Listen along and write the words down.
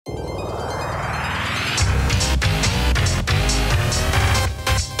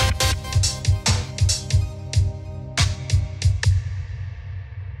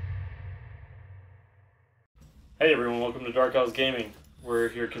everyone, welcome to Dark House Gaming. We're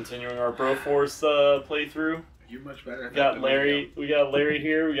here continuing our BroForce playthrough. You're much better. We got Larry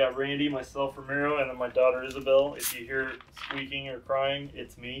here, we got Randy, myself, Ramiro, and then my daughter Isabel. If you hear squeaking or crying,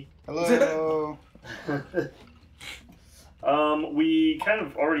 it's me. Hello. We kind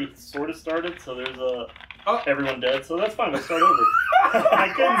of already sort of started, so there's everyone dead, so that's fine, we'll start over.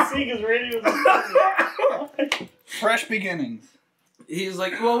 I couldn't see because Randy was Fresh beginnings. He's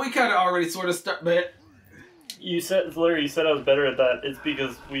like, well, we kind of already sort of start, but Larry, you said I was better at that. It's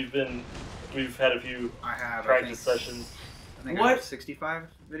because we've had a few practice sessions. I think I have 65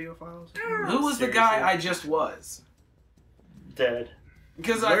 video files. Who was the guy I just was? Dead.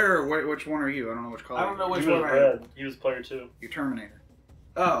 Because which one are you? I don't know which color. I don't know which he one was I am. red. He was player 2. You're Terminator.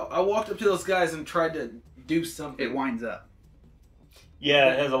 Oh, I walked up to those guys and tried to do something. It winds up.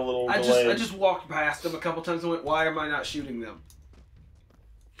 Yeah, it has a little delay. I just walked past them a couple times and went, why am I not shooting them?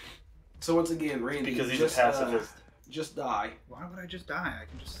 So once again, Randy, because he's a pacifist. Just die. Why would I just die? I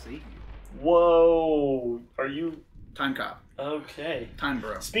can just save you. Whoa, are you Time Cop? okay? Time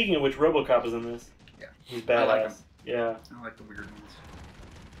Bro. Speaking of which, RoboCop is in this. Yeah, he's badass. I like him. Yeah, I like the weird ones.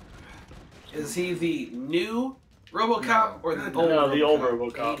 Is he the new RoboCop or the old? No, RoboCop? the old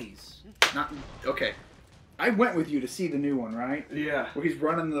RoboCop. 80s. Not okay. I went with you to see the new one, right? Yeah. Where he's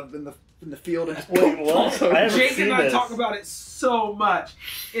running in the field and wait, what? I haven't Jake seen and I this. talk about it so much.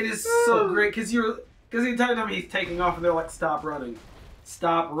 It is so great because the entire time he's taking off and they're like, stop running,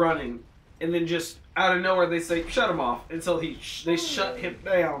 and then just out of nowhere they say, shut him off, until they shut him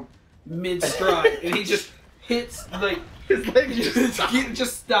down mid stride and he just hits like his leg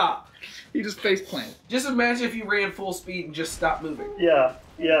just stop. He just face planted. Just imagine if you ran full speed and just stopped moving. Yeah,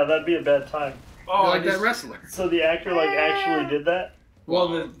 that'd be a bad time. Oh, like that wrestler. So the actor actually did that? Well,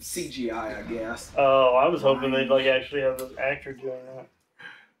 the CGI, I guess. Oh, I was hoping they'd actually have the actor doing that.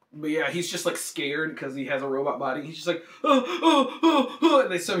 But yeah, he's just like scared because he has a robot body. He's just like, and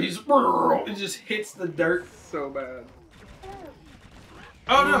he just hits the dirt. So bad.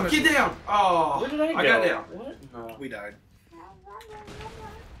 Oh no, get down! Oh, where did I go? I got down. What? No. We died.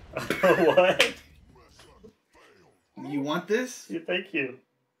 What? You want this? Yeah, thank you.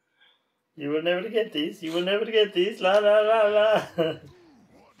 You will never get these. You will never get these. La la la la. Alright.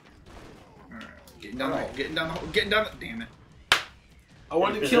 Getting down the hole. Getting down the hole. Getting down the... Damn it. I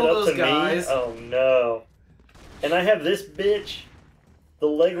wanted to Is kill it up those to guys. Me? Oh no. And I have this bitch. The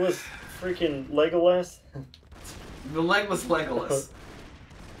legless freaking Legolas. The legless Legolas.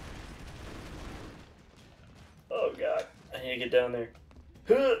 Oh god. I need to get down there.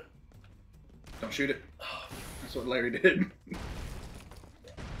 Don't shoot it. That's what Larry did.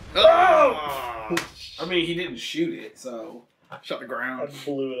 Oh! I mean, he didn't shoot it, so. Shut the I ground.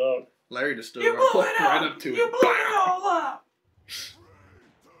 blew it up. Larry just stood You blew it right up! up to it. You blew it all up!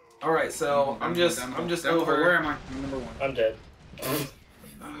 Alright, so I'm just over. Where am I? I'm number 1. I'm dead.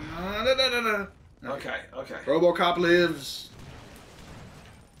 Okay. RoboCop lives.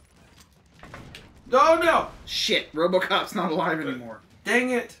 Oh no! Shit, RoboCop's not alive anymore.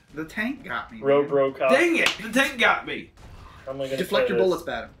 Dang it! The tank got me. RoboCop. Dang it! The tank got me! How am I gonna Deflect play your this? bullets,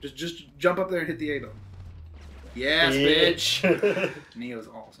 Adam. Just jump up there and hit the A button. Yes, bitch. Neo's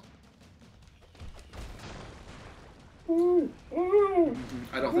awesome.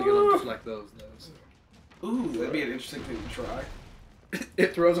 I don't think it'll deflect those though. So. Ooh, that'd be an interesting thing to try.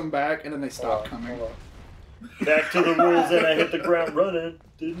 It throws them back and then they stop coming. Hold on. Back to the rules and I hit the ground running.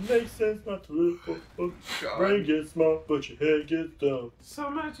 Didn't make sense not to live. Brain gets smart, but your head gets dumb. So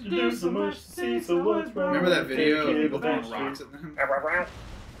much to do, so much to see, so what's wrong? Remember that video of Kid, people throwing kid, rocks at them?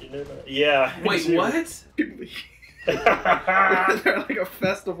 Yeah. Wait, what? People, they're like a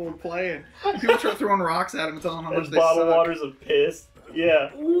festival playing. People start throwing rocks at him and telling him how much And they bottled suck. waters of piss. Yeah.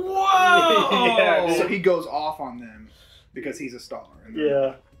 Whoa! Yeah, So he goes off on them because he's a star.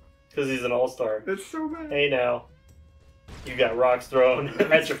 Yeah. Because he's an all-star. That's so bad. Hey now. You got rocks thrown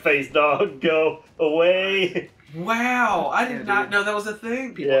at your face, dog. Go away. Wow, I did Yeah, not dude. know that was a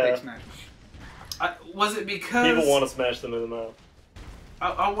thing. People Yeah. hate Smash. Was it because... People want to smash them in the mouth.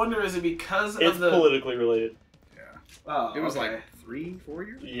 I wonder, is it because It's of the... politically related. Yeah. Oh, It was okay. like 3-4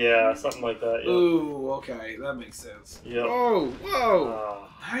 years ago? Yeah, something like that. Yeah. Ooh, okay, that makes sense. Yep. Whoa!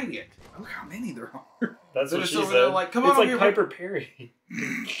 Dang it. Look how many there are. That's They're what just she over there said. like, come on it's over like here, Piper Perry.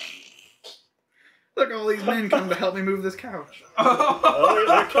 Look, all these men come to help me move this couch.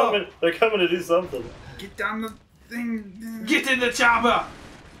 Oh, they're coming to do something. Get down the thing. Get in the chopper!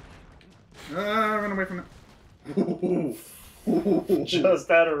 Run away from it.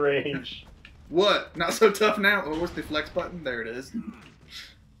 Just out of range. What? Not so tough now. Oh, what's the flex button? There it is.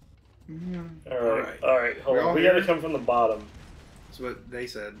 Alright, hold on. We gotta come from the bottom. That's what they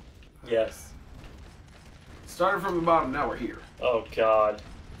said. Yes. Started from the bottom, now we're here. Oh God,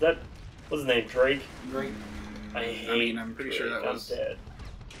 that what's his name? Drake. Drake. I hate. I'm pretty Drake. sure that was. I'm dead.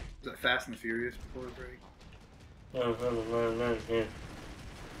 Was that Fast and the Furious before the break?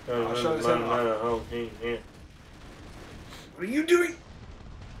 I'll show his head off. What are you doing?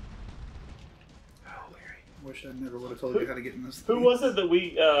 Oh, Larry. Wish I never would have told you how to get in this thing. Who was it that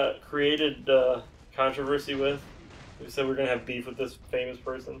we created controversy with? We said we're gonna have beef with this famous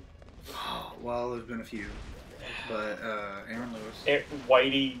person. Oh, well, there's been a few. But, Aaron Lewis.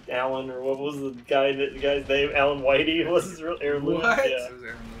 Whitey Allen, or what was the guy's name? Alan Whitey? What's his real Aaron Lewis? What? Yeah. It was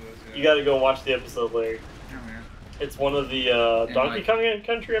Aaron Lewis, yeah. You gotta go watch the episode, Larry. Oh, man. It's one of the Donkey Kong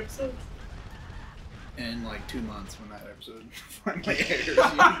Country episodes. In like 2 months when that episode finally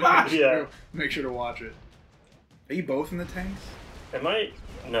airs. Yeah. Make sure to watch it. Are you both in the tanks? Am I?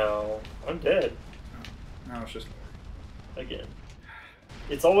 No. I'm dead. No, it's just Again.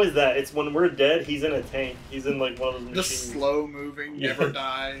 It's always that. It's when we're dead, he's in a tank. He's in like one of those the machines. slow moving, Yeah. never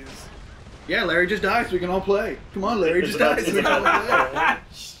dies. Yeah, Larry just died so we can all play. Come on, Larry just died so we can all play.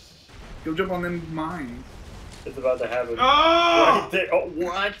 Go jump on them mines. It's about to happen. Oh! Right there. Oh,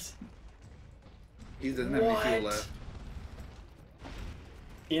 what? He doesn't have any fuel What? left.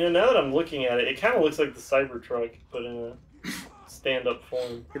 You know, now that I'm looking at it, it kind of looks like the Cybertruck, but in a stand-up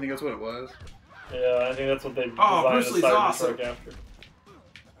form. You think that's what it was? Yeah, I think that's what they designed Oh, Bruce the Lee's Cybertruck awesome. after.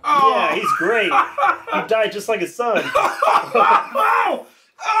 Oh! Yeah, he's great. He died just like his son. Oh!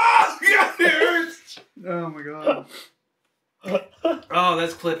 Oh! Yes! Oh my god. Oh,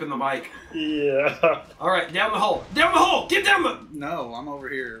 that's clipping the mic. Yeah. All right, down the hole. Down the hole! Get down the... No, I'm over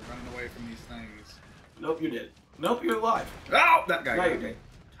here running away from these things. Nope, you're dead. Nope, you're alive. Oh, that guy Now got you're me. dead.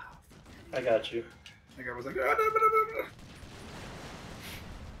 I got you. That guy was like, "Ah,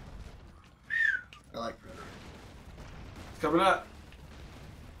 I like Predator. It's coming up.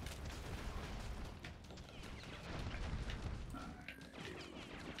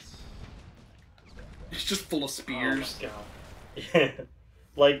 It's just full of spears. Oh my God. Yeah.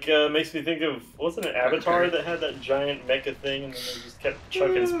 Like, makes me think of, wasn't it Avatar that had that giant mecha thing and then they just kept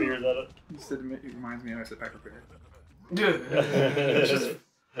chucking spears at it? It reminds me of the Packer Bear. Dude.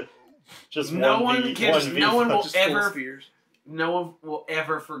 Just No one V- can- V- no one will Just full of ever- spears. No one will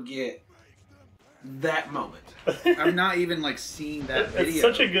ever forget that moment. I've not even like seen that It's video.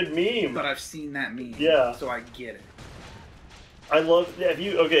 such a good meme. But I've seen that meme. Yeah. So I get it. I love. Have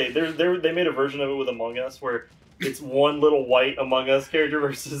you? Okay, they made a version of it with Among Us where it's one little white Among Us character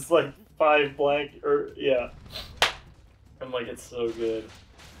versus like 5 black. Or yeah, I'm like, it's so good.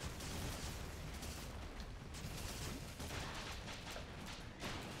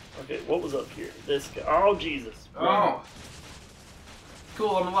 Okay, what was up here? This guy. Oh Jesus. Oh.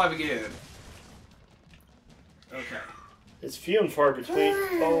 Cool, I'm alive again. Okay. It's few and far between.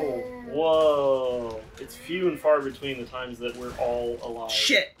 Oh, whoa! It's few and far between the times that we're all alive.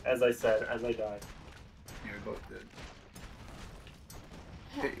 Shit! As I said, as I died. Yeah, we both did.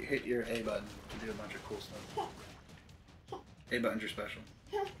 Hit your A button to do a bunch of cool stuff. A button's your special.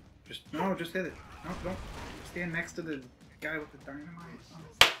 Just hit it. No, don't stand next to the guy with the dynamite.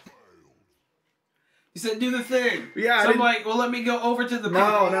 You said do the thing. Yeah, So I'm like, well, let me go over to the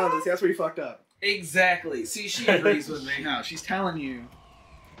people. No, that's where you fucked up. Exactly. See, she agrees with me. No, she's telling you,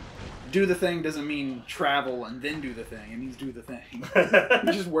 do the thing doesn't mean travel and then do the thing. It means do the thing.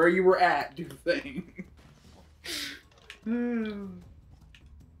 Which is where you were at, do the thing.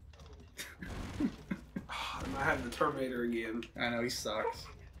 I have the Terminator again. I know, he sucks.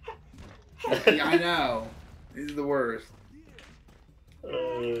 Yeah, I know. He's the worst.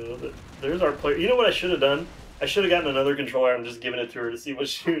 There's our player. You know what I should have done? I should have gotten another controller and just given it to her to see what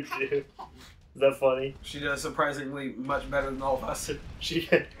she would do. Is that funny? She does surprisingly much better than all of us. She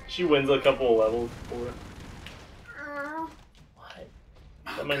wins a couple of levels for it. What?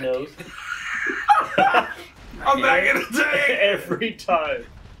 Is that my nose? I'm back in the tank! Every time.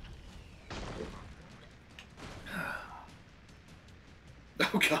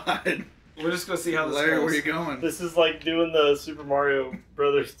 Oh god. We're just gonna see how this Larry, goes. where are you going? This is like doing the Super Mario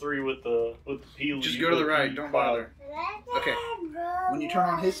Brothers 3 with the Peely. Just go to the right, don't cloud. bother. Okay. When you turn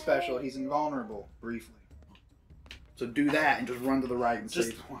on his special, he's invulnerable, briefly. So do that and just run to the right and Just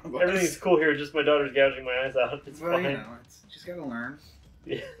save one of us. Everything's cool here, just my daughter's gouging my eyes out. It's Well, fine. you know, she's gotta learn.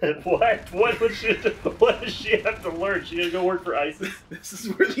 Yeah. What? What does she have to learn? She gotta go work for ISIS? This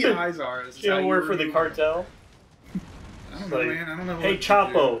is where the eyes are. This is She gotta how work you for the remove- cartel? I don't know, Like, man. I don't know. Hey what to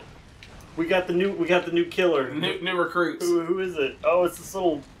Chapo, do. we got the new killer. New recruits. Who is it? Oh, it's this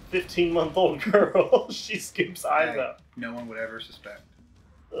little 15-month-old girl. She scoops eyes Hey, out. no one would ever suspect.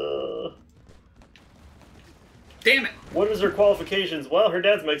 Damn it! What is her qualifications? Well, her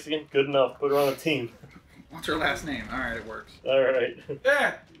dad's Mexican. Good enough. Put her on a team. What's her last name? Alright, it works. Alright.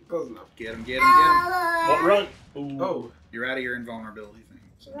 Yeah, close enough. Get him, get him, get him. What, run? Ooh. Oh. You're out of your invulnerability thing,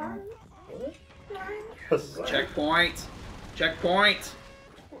 so don't. What? Checkpoint! Checkpoint!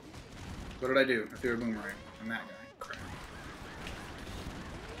 What did I do? I threw a boomerang. I'm that guy. Crap.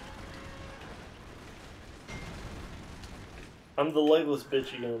 I'm the legless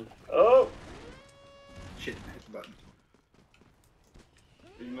bitch again. Oh! Shit, I hit the button.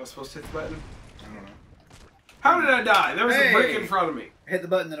 Are you not supposed to hit the button? I don't know. How did I die? There was Hey! a brick in front of me. I hit the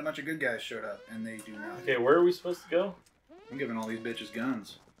button and a bunch of good guys showed up, and they do nothing. Okay, where are we supposed to go? I'm giving all these bitches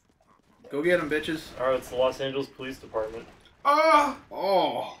guns. Go get them, bitches. Alright, it's the Los Angeles Police Department. Oh!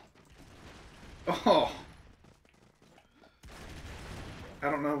 Oh! Oh! I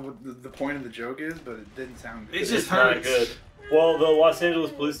don't know what the point of the joke is, but it didn't sound good. It just not hurts. good. Well, the Los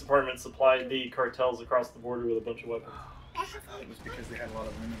Angeles Police Department supplied the cartels across the border with a bunch of weapons. I thought it was because they had a lot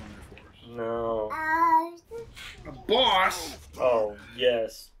of women on their force. No. A boss? Oh,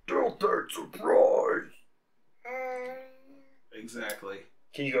 yes. Don't that surprise! Exactly.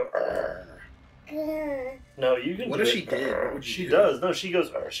 Can you go, "Arr"? No, you can What do if it. she did? What would you She do? does. No, she goes,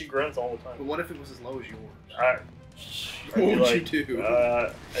 "Arr." She grunts all the But time. what if it was as low as yours? I'd What be would like, you do?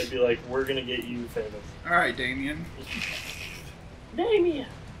 I'd be like, we're gonna get you famous. Alright, Damien. Damien!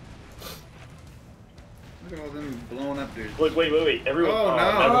 Look at all them blowing up dudes. Look, wait. Everyone. Oh,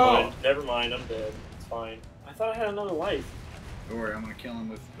 no. Never mind. Never mind. I'm dead. It's fine. I thought I had another life. Don't worry, I'm gonna kill him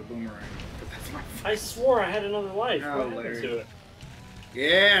with the boomerang. But that's my I swore I had another life. Oh, What happened Larry. to it?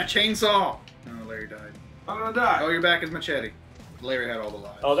 Yeah, chainsaw! No, Larry died. I'm gonna die. Oh, you're back as machete. Larry had all the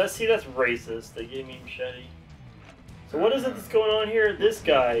lives. Oh, that's racist. They gave me machete. So what is it that's going on here? This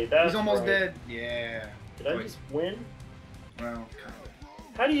guy. That's He's almost right. dead. Yeah. Did I Wait. just win? Well, kind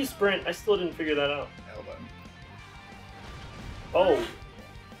of. How do you sprint? I still didn't figure that out. L button. Oh.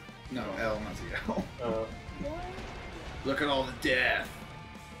 No, L, not the L. Uh, Look at all the death.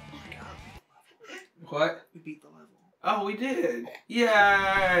 What? We beat the level. Oh, we did.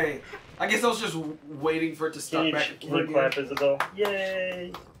 Yay! I guess I was just waiting for it to can stop you back. flip clap, Isabel?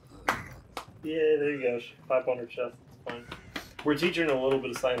 Yay! Yeah, there you go. She clap on her chest. It's fine. We're teaching her a little bit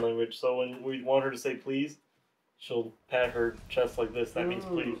of sign language, so when we want her to say please, she'll pat her chest like this. That means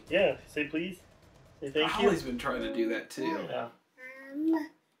please. Yeah, say please. Say thank you. Holly's been trying to do that too. Yeah.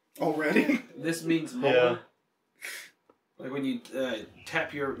 Already? This means more. Yeah. Like when you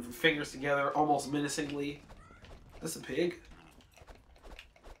tap your fingers together almost menacingly. That's a pig.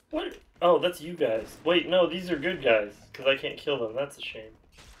 What? Oh, that's you guys. Wait, no, these are good guys, because I can't kill them. That's a shame.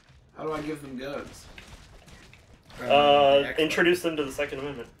 How do I give them guns? Introduce them to the Second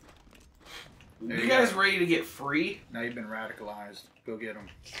Amendment. There You you guys go. ready to get free? Now you've been radicalized. Go get them.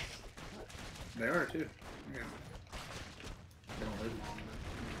 They are too. Yeah. They don't live long.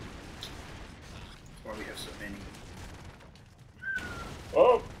 That's why we have so many.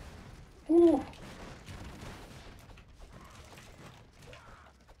 Oh! Whew.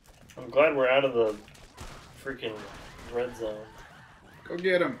 I'm glad we're out of the freaking red zone. Go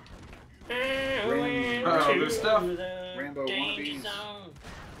get them. Uh-oh, there's stuff. Rambo wannabes.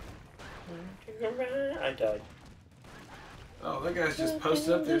 I died. Oh, that guy's just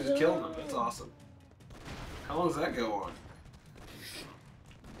posted up there just killing them. That's awesome. How long does that go on?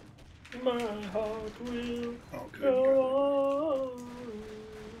 My heart will Oh, good go God. on.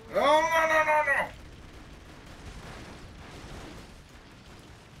 Oh,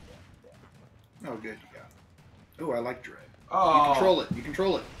 no. Oh, good, you got it. Oh, I like Dread. Oh, You control it. You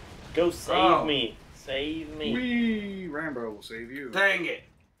control it. Go save Oh. me. Save me. Wee! Rambo will save you. dang it!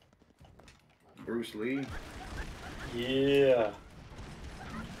 Bruce Lee. Yeah.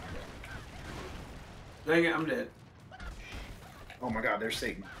 Dang it! I'm dead. Oh my God, there's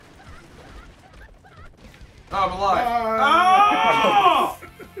Satan. Oh, I'm alive. Ah!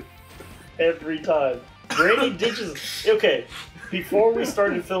 Oh! Every time. Randy ditches. Okay, before we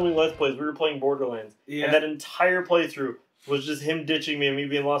started filming Let's Plays, we were playing Borderlands. Yeah. And that entire playthrough was just him ditching me and me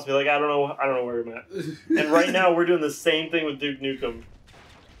being lost. Be like, I don't know where I'm at. And right now we're doing the same thing with Duke Nukem.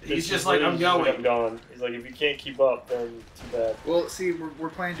 He's just like, I'm going. I'm gone. He's like, if you can't keep up, then too bad. Well, see, we're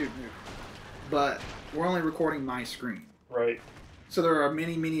playing Duke Nukem, but we're only recording my screen. Right. So there are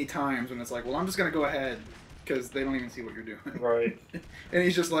many times when it's like, well, I'm just gonna go ahead because they don't even see what you're doing. Right. And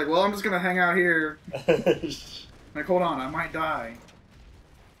he's just like, well, I'm just gonna hang out here. Like, hold on, I might die.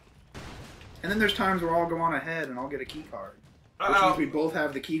 And then there's times where I'll go on ahead and I'll get a key card. Which means we both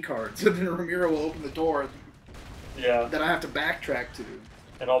have the key card. So then Ramiro will open the door Yeah. that I have to backtrack to.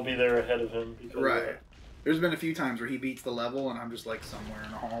 And I'll be there ahead of him. Because Right. There's been a few times where he beats the level and I'm just like somewhere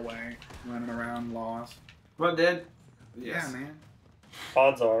in a hallway, running around, lost. Am I dead? Yes. Yeah, man.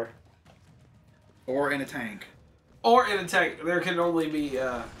 Odds are. Or in a tank. Or in a tank. There can only be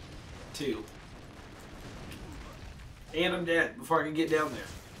 2. And I'm dead before I can get down there.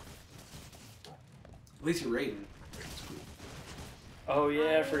 At least you're raiding. Oh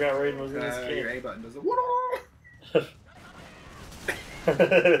yeah, I forgot Raiden was in this Your game. A button does a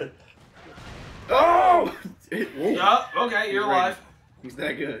Oh! Yeah, okay, you're alive. He's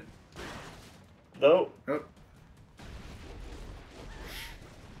that good. Nope. Oh.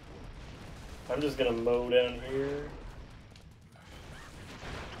 I'm just gonna mow down here.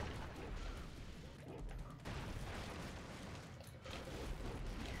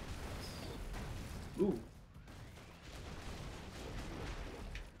 Ooh.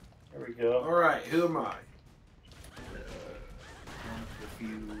 There we go. Alright, who am I?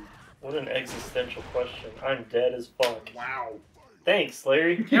 What an existential question. I'm dead as fuck. Wow. Thanks,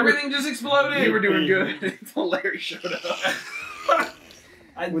 Larry. Everything just exploded! You were doing good until Larry showed up.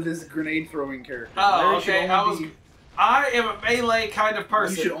 With his grenade throwing character. Oh, okay. I am a melee kind of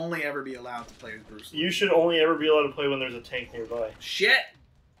person. You should only ever be allowed to play as Bruce Lee. You should only ever be allowed to play when there's a tank nearby. Shit!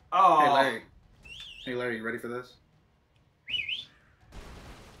 Oh. Hey, Larry. Hey, Larry, you ready for this?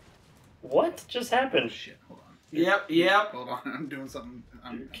 What just happened? Oh, shit, hold on. Yep. Hold on, I'm doing something.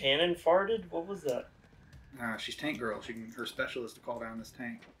 Your cannon farted? What was that? She's tank girl. Her specialist to call down this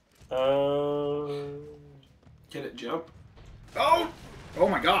tank. Can it jump? Oh! Oh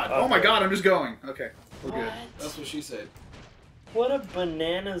my god! Oh my god! I'm just going. Okay, we're good. That's what she said. What a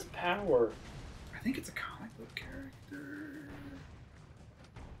bananas power! I think it's a comic book character.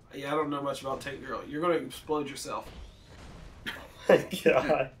 Yeah, I don't know much about Tank Girl. You're gonna explode yourself.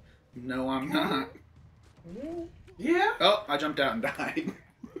 God. No, I'm not. Yeah. Oh, I jumped out and died.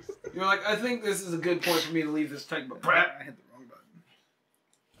 You're like, I think this is a good point for me to leave this tank, but crap. I hit the wrong button.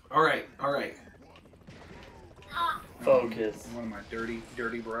 All right. Focus. One of my dirty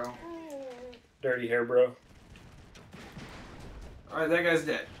bro. Dirty hair, bro. All right, that guy's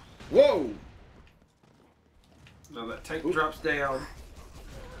dead. Whoa! Now that tank drops down.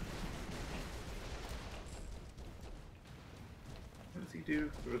 What does he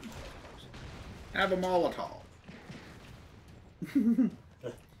do? Have a Molotov.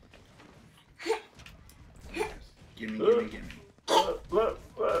 Gimme. Whoa.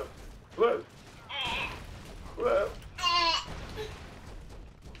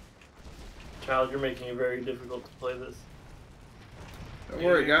 Child, you're making it very difficult to play this. Don't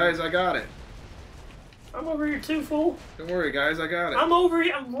worry, guys, I got it. I'm over here too, fool. Don't worry, guys, I got it. I'm over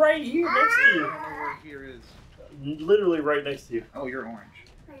here. I'm right here next to I you. don't know where here is. Literally right next to you. Oh, you're orange.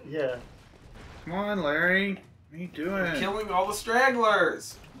 Yeah. Come on, Larry. What are you doing? I'm killing all the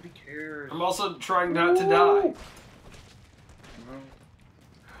stragglers. Nobody cares. I'm also trying not to die.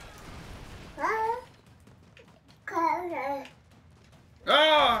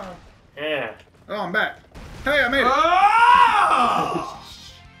 Ah! Yeah. Oh, I'm back. Hey, I made it. Ah!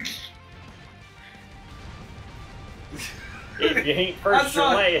 If you ain't first, you're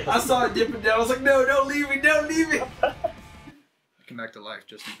last. I saw it dipping down. I was like, no, don't leave me, don't leave me. I came back to life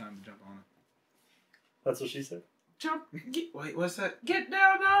just in time to jump on it. That's what she said. Jump. Wait, what's that? Get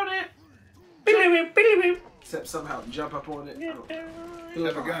down on it. Except somehow jump up on it. Who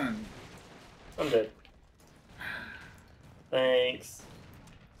have a gun? I'm dead. Thanks.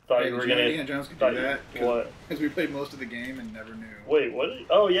 Thought you were gonna. Indiana Jones could do that. What? Because we played most of the game and never knew. Wait, what?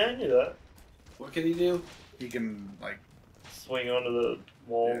 Oh yeah, I knew that. What can he do? He can like Swing onto the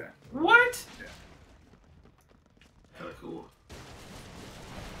wall. Yeah. What? Yeah. Kind of cool.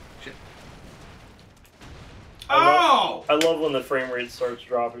 Shit. Oh! I love when the frame rate starts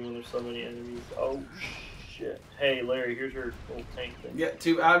dropping when there's so many enemies. Oh shit! Hey Larry, here's your little tank thing. Get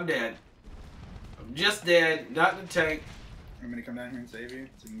to. I'm dead. I'm just dead. Not in the tank. I'm gonna come down here and save you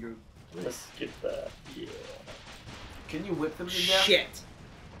so you can go. Let's skip that. Yeah. Can you whip them to death? Shit.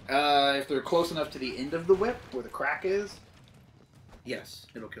 If they're close enough to the end of the whip where the crack is, yes,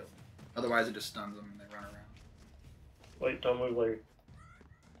 it'll kill them. Otherwise, it just stuns them and they run around. Wait, don't move, Larry.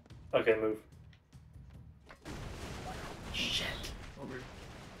 Okay, move. Shit. Over.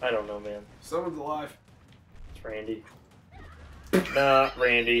 I don't know, man. Someone's alive. It's Randy. Not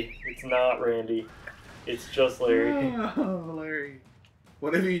Randy. It's not Randy. It's just Larry. Oh, Larry.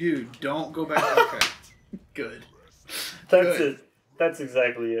 Whatever you do, don't go back. Okay. Good. That's Good. it. That's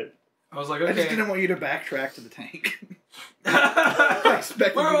exactly it. I was like, I just okay. didn't want you to backtrack to the tank. wait, I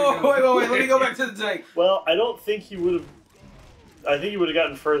expected you to go. wait. Let me go back to the tank. Well, I don't think he would have. I think he would have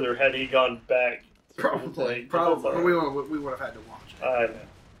gotten further had he gone back. Probably. Probably. But we would have had to watch it. I know.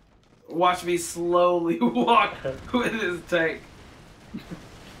 Watch me slowly walk with his tank.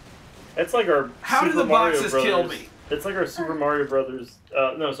 That's like our. How Super did the Mario boxes Brothers. kill me? It's like our Super Mario Brothers.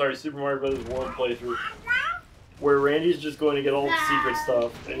 No, sorry, Super Mario Brothers World playthrough, where Randy's just going to get all the secret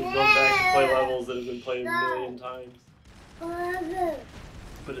stuff, and he's going back to play levels that have been played a million times.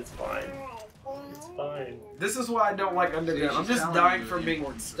 But it's fine. It's fine. This is why I don't like Underground. I'm just dying from being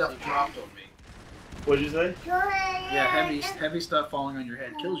stuff dropped on me. What'd you say? Yeah, heavy stuff falling on your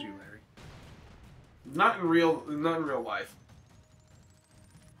head kills you, Larry. Not in real life.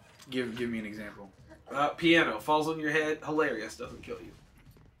 Give me an example. Piano falls on your head. Hilarious. Doesn't kill you.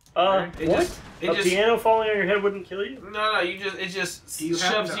 What? A piano falling on your head wouldn't kill you? No. It just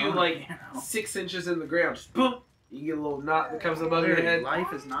shoves you like 6 inches in the ground. Just boom. You get a little knot that comes above your head.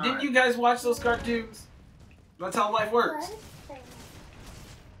 Life is not. Didn't you guys watch those cartoons? That's how life works.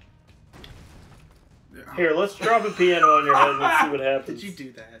 Here, let's drop a piano on your head and let's see what happens. Did you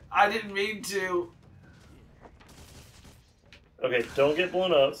do that? I didn't mean to. Okay, don't get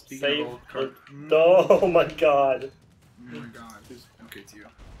blown up. Speaking Save. Oh my god. Oh my god. Okay, it's you.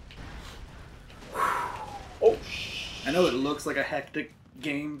 Oh, I know it looks like a hectic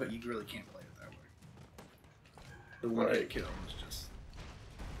game, but you really can't play it that way. The one hit kill was just...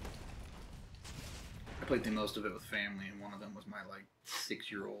 I played through most of it with family, and one of them was my, like,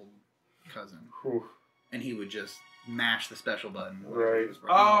 6-year-old cousin. Whew. And he would just mash the special button. Right.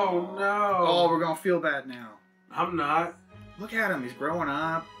 Oh, no. Oh, we're gonna feel bad now. I'm not. Look at him, he's growing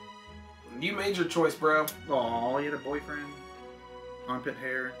up. You made your choice, bro. Oh, he had a boyfriend. Armpit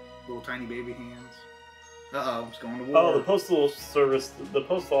hair, little tiny baby hands. Uh-oh, it's going to war. Oh, the postal service, the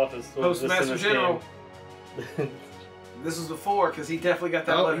post office. Postmaster General. This was before, because he definitely got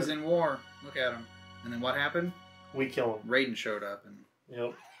that letter. He's in war. Look at him. And then what happened? We kill him. Raiden showed up, and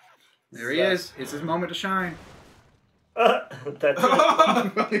yep. there he is. It's his moment to shine. That's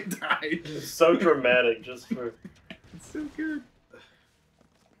it. He died. So dramatic, just for... It's so good.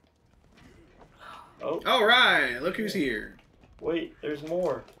 Oh. All right, look who's here. Wait, there's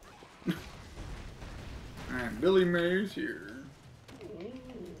more. All right, Billy May's here.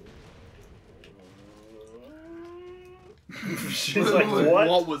 She's like, what?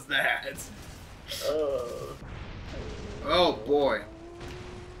 What was that? Oh boy.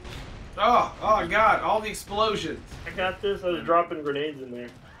 Oh god, all the explosions. I got this. I was dropping grenades in there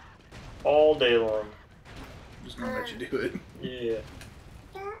all day long. I'm just gonna let you do it. Yeah.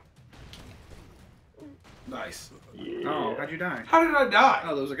 Nice. Yeah. Oh, how'd you die? How did I die?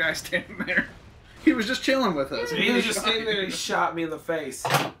 Oh, there was a guy standing there. He was just chilling with us. He was just standing there and he shot me in the face.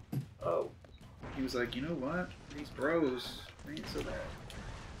 Oh. He was like, you know what? These bros, they ain't so bad.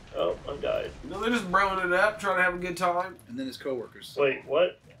 Oh, I died. No, they're just broing it up, trying to have a good time. And then his coworkers. Wait,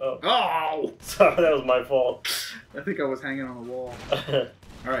 what? Oh. Oh! Sorry, that was my fault. I think I was hanging on the wall.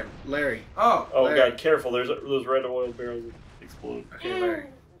 All right, Larry. Oh. Oh Larry. god, careful! There's those red oil barrels that explode. Okay, Larry.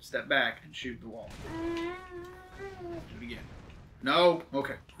 Step back and shoot the wall. Do it again. No.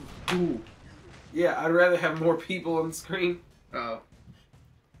 Okay. Ooh. Yeah, I'd rather have more people on the screen. Uh-oh.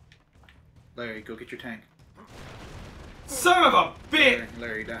 Larry, go get your tank. Son of a bitch!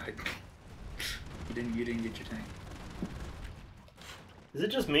 Larry died. You didn't get your tank. Is it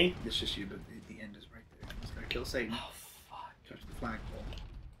just me? It's just you, but the end is right there. You just gotta kill Satan. Oh fuck! Touch the flagpole.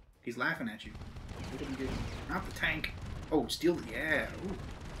 He's laughing at you. He didn't get not the tank. Oh, steal the yeah. Ooh.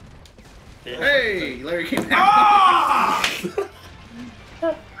 Yeah. Hey, Larry came back. Ah!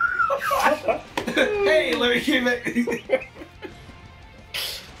 Hey, Larry came back.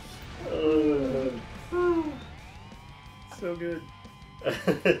 So good.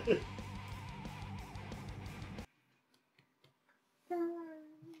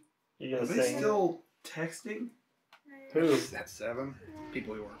 You gonna Are they sing? still texting? Who? That's 7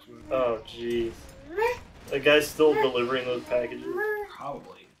 people he works with. Oh jeez. That guy's still delivering those packages.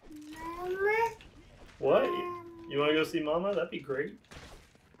 Probably. What? You want to go see Mama? That'd be great.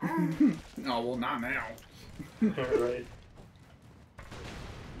 Oh well, not now. Right.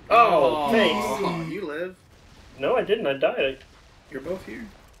 Oh, thanks. Oh, you live. No, I didn't. I died. You're both here.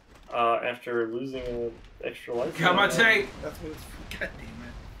 After losing an extra life. Got my tank. That's what it's. God damn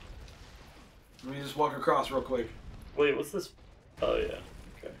it. Let me just walk across real quick. Wait, what's this? Oh yeah.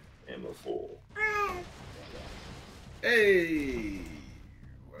 Okay. Ammo full. Hey.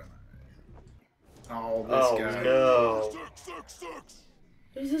 What am I? Oh, this guy. No.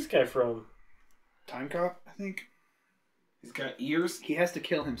 Who's this guy from? Time cop, I think. He's got ears. He has to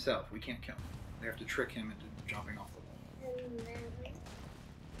kill himself. We can't kill him. They have to trick him into jumping off the wall.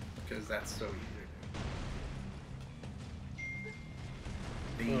 Because that's so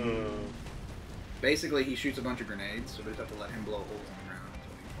easy to do. Basically, he shoots a bunch of grenades, so we just have to let him blow holes in the ground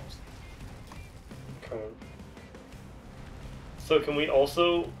until he falls. Okay. So can we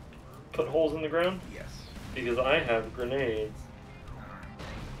also put holes in the ground? Yes. Because I have grenades.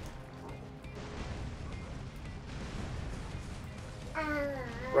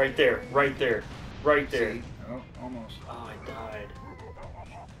 Right there, right there, right there. See? Oh, almost. Oh, I died.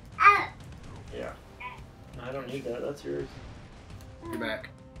 Yeah. I don't need that, that's yours. You're back.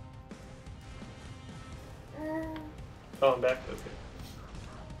 Oh, I'm back, okay.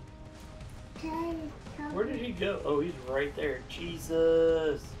 Where did he go? Oh, he's right there.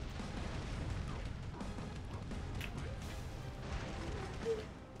 Jesus.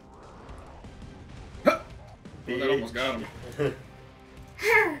 Well, that almost got him.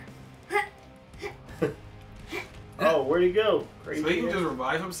 Oh, where'd he go? Crazy So he can man. just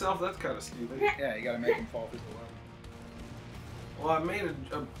revive himself? That's kind of stupid. Yeah, you gotta make him fall through the Well, I made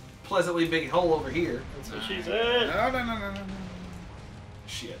a pleasantly big hole over here. That's what she said. No.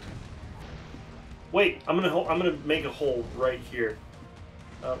 Shit. Wait, I'm gonna make a hole right here.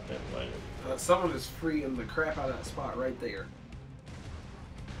 Oh, never mind. Someone is freeing the crap out of that spot right there.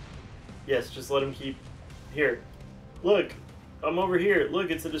 Yes, just let him keep. Here, look, I'm over here. Look,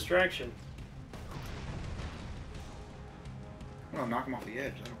 it's a distraction. Well, knock him off the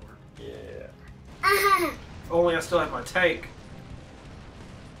edge. That'll work. Yeah. If only I still have my tank.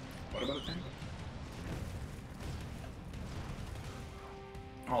 What about a tank?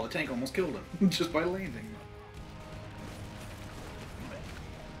 Oh, the tank almost killed him just by landing.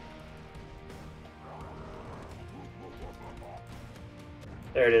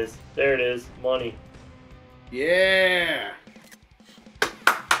 There it is. There it is. Money. Yeah.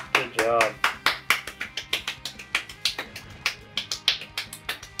 Good job.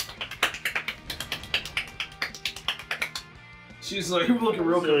 She's like, you're looking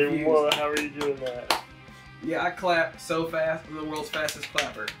real Really, confused. whoa, how are you doing that? Yeah, I clap so fast. I'm the world's fastest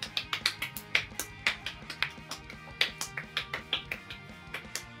clapper.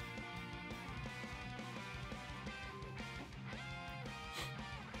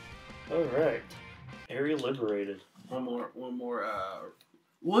 All right. Area liberated. One more. One more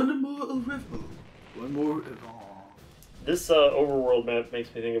river. One more. Oh. This overworld map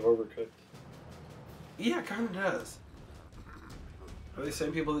makes me think of Overcooked. Yeah, it kind of does. Are they the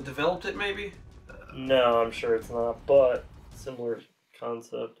same people that developed it, maybe? No, I'm sure it's not, but similar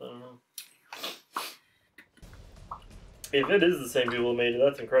concept. I don't know. If it is the same people who made it,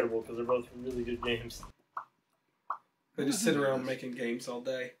 that's incredible because they're both really good games. They just sit around making games all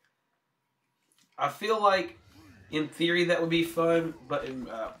day. I feel like, in theory, that would be fun, but in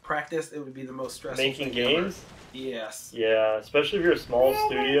practice, it would be the most stressful Making thing games? ever. Yes. Yeah, especially if you're a small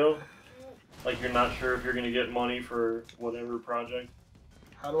studio. Like you're not sure if you're going to get money for whatever project.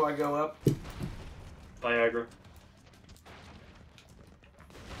 How do I go up? Viagra.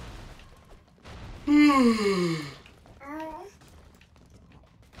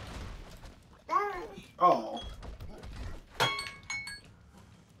 Oh.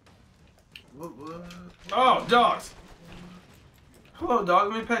 What? Oh, dogs! Hello,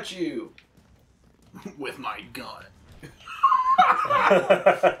 dog. Let me pet you. With my gun.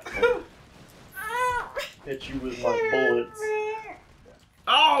 Hit you with my bullets.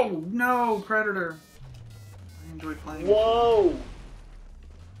 Oh no, predator! I enjoy playing. Whoa!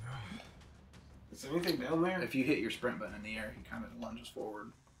 Is there anything down there? If you hit your sprint button in the air, he kind of lunges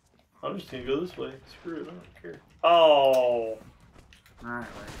forward. I'm just gonna go this way. Screw it, I don't care. Oh! Alright,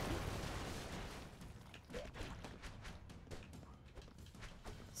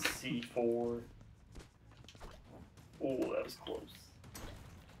 C4. Oh, that was close.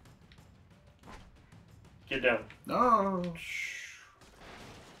 Get down. No.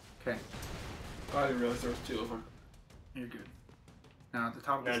 Okay, Oh, I didn't realize there was two of them. you're good. Now at the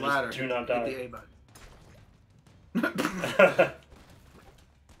top of Now this just ladder, do not hit die. the A button.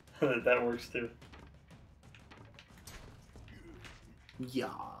 That works too.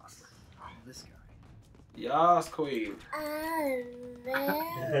 Yas. Oh, this guy. Yas, queen. I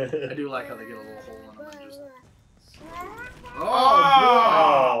do like how they get a little hole in them and just. Oh!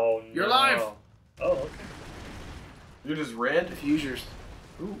 Oh, You're no. alive! Oh, okay. You're just red? Diffusers.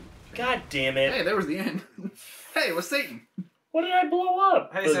 Ooh. God damn it. Hey, there was the end. Hey, it was Satan. What did I blow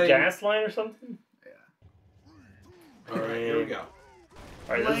up? Hey, the Satan. gas line or something? Yeah. Alright, here we go.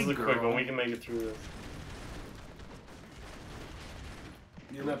 Alright, this is a Leg quick girl. one. We can make it through this.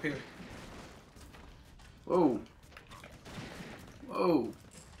 Get up here. Whoa. Whoa.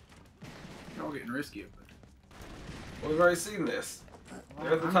 You're all getting risky up there. Well, we've already seen this.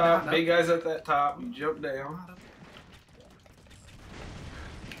 They're at the I'm top. not Big up. guy's at that top. You jump down. I'm not up.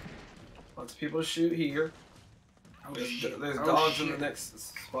 Lots of people to shoot here. Oh, There's, shit. there's Oh, dogs in shit. the next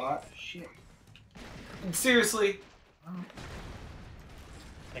spot. Shit. Seriously. Oh.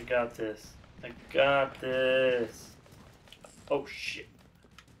 I got this. I got this. Oh shit.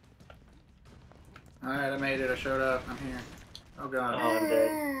 Alright, I made it. I showed up. I'm here. Oh god. Oh, I'm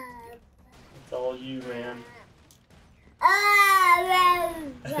dead. It's all you, man.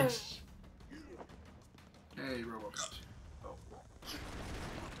 Hey, Robocop.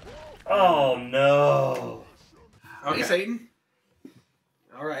 Oh no. Okay. Hey, Satan.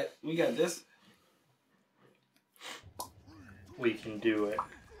 All right, we got this. We can do it.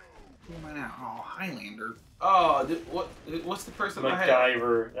 Who am I now? Oh, Highlander. Oh, what's the person I had?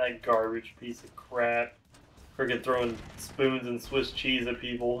 MacGyver, that garbage piece of crap. Freaking throwing spoons and Swiss cheese at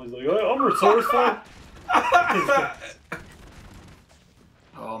people. He's like, oh, I'm resourceful.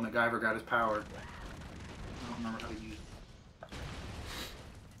 Oh, MacGyver got his power. I don't remember how to use it.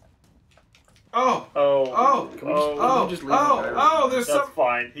 Oh, Oh. oh, just leave MacGyver? there's That's some.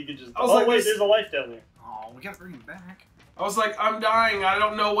 fine. He could just. I was Oh, like, wait, this- there's a life down there. Oh, we gotta bring him back. I was like, I'm dying. I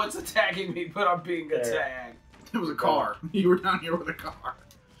don't know what's attacking me, but I'm being There. attacked. It was a car. You were down here with a car.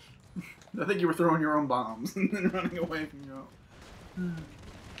 I think you were throwing your own bombs and then running away from your own.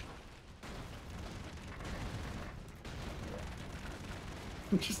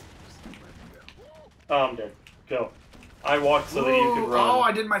 Just let him go. Oh, I'm dead. Go. I walked so that you could run. Oh,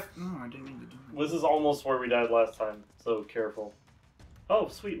 I did my. Oh, I didn't mean to do that. This is almost where we died last time, so careful. Oh,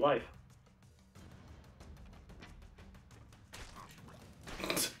 sweet life.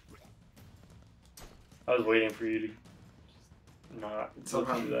 I was waiting for you to just not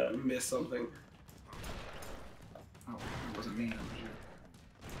Somehow do that. miss something. Oh, it wasn't me. That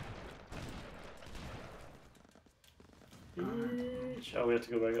was you. Oh, we have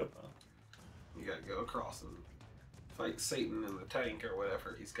to go back up. You gotta go across and fight Satan in the tank or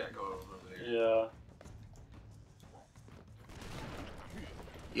whatever he's got going on over there. Yeah.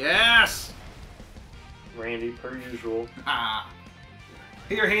 Yes. Randy, per usual. Ah.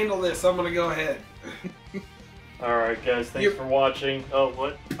 Here, handle this. I'm gonna go ahead. Alright, guys, thanks for watching. Oh,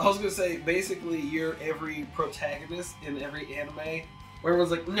 what? I was gonna say, basically, you're every protagonist in every anime where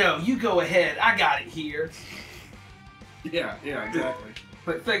everyone's like, no, you go ahead. I got it here. Yeah. Yeah. Exactly.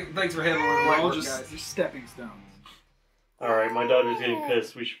 But thanks for handling We're it, all guys. just stepping stones. Alright, my daughter's getting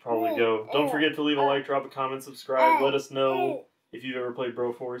pissed. We should probably go. Don't forget to leave a like, drop a comment, subscribe. Let us know if you've ever played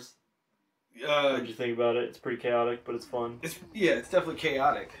BroForce. What'd you think about it? It's pretty chaotic, but it's fun. It's definitely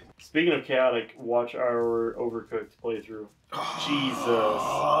chaotic. Speaking of chaotic, watch our Overcooked playthrough. Jesus.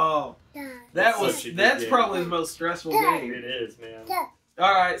 Oh, That's such a good that's game. probably the most stressful game. It is, man.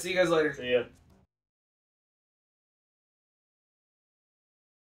 All right, see you guys later. See ya.